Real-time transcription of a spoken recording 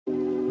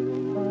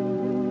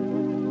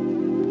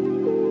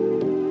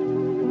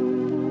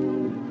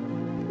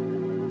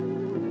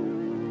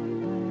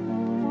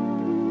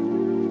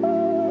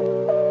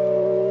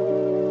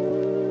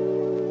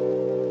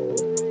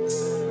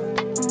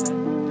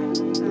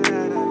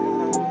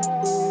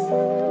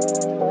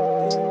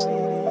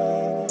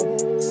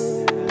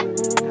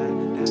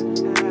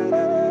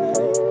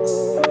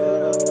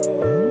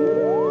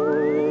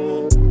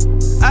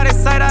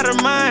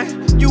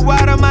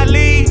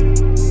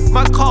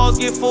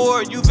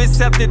forward, you've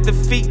accepted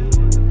defeat.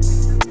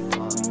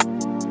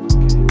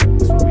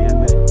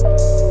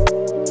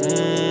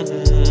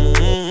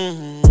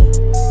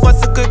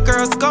 Once a good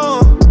girl's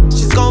gone,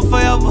 she's gone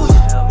forever.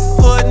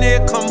 Hood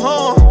nigga come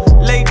home,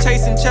 late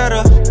chasing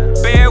cheddar.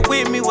 Bear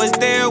with me, was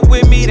there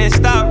with me, then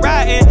stop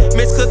riding.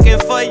 Miss cooking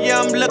for you,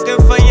 I'm looking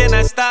for you,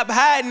 now stop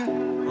hiding.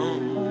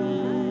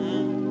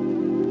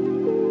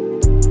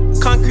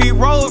 Concrete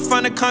Rose,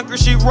 from the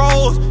concrete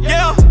Rose,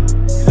 yeah.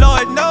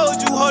 Lord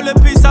knows you hold a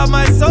piece of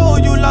my soul.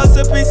 You lost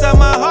a piece of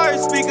my heart,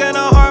 speaking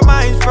of heart,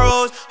 minds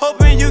froze.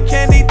 Hoping you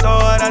candy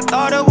thought, I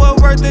thought it was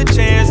worth a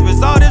chance.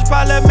 Result is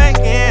problem at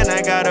hand,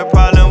 I got a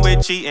problem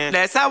with cheating.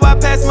 That's how I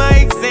passed my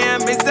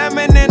exam,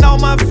 examining all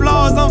my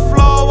flaws. I'm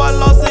flawed, I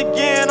lost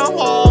again, I'm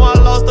home. I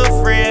lost a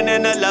friend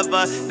and a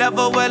lover.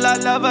 Never will I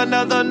love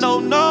another, no,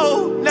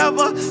 no.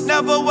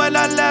 Never will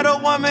I let a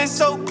woman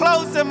so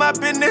close in my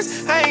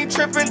business. I ain't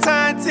tripping,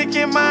 time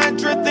ticking, mind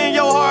drifting.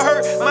 Your heart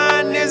hurt,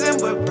 mine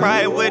isn't, but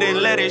pride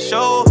wouldn't let it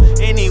show.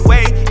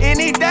 Anyway,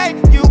 any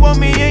day, you want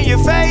me in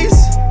your face,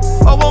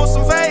 or want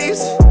some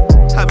face,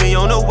 I be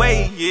on the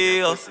way,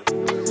 yeah.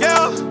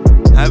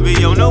 I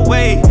be on the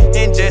way,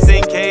 and just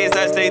in case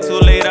I stay too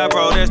late, I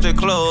brought extra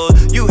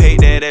clothes. You hate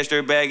that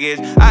extra baggage,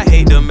 I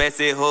hate the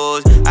messy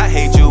hoes. I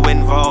hate you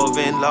involved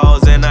in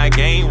laws, and I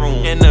gain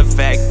room. And the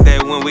fact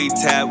that when we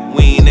tap,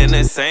 we ain't in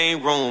the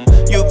same room.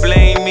 You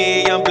blame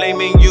me, I'm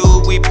blaming you,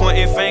 we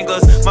pointing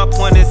fingers. My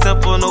point is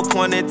simple, no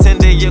point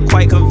intended, you're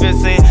quite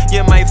convincing.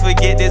 You might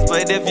forget this,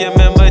 but if you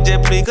remember,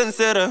 just please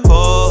consider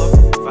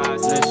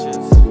 5 sessions,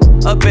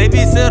 a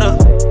babysitter,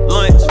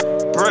 lunch,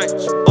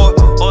 brunch,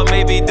 or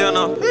maybe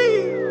dinner.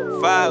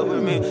 Fight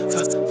with me,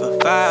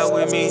 fight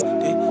with me,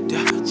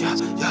 yeah,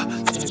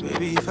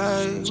 baby,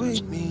 fight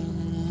with me,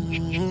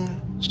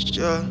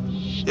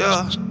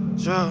 yeah.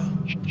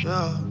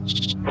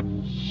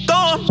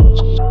 Storm.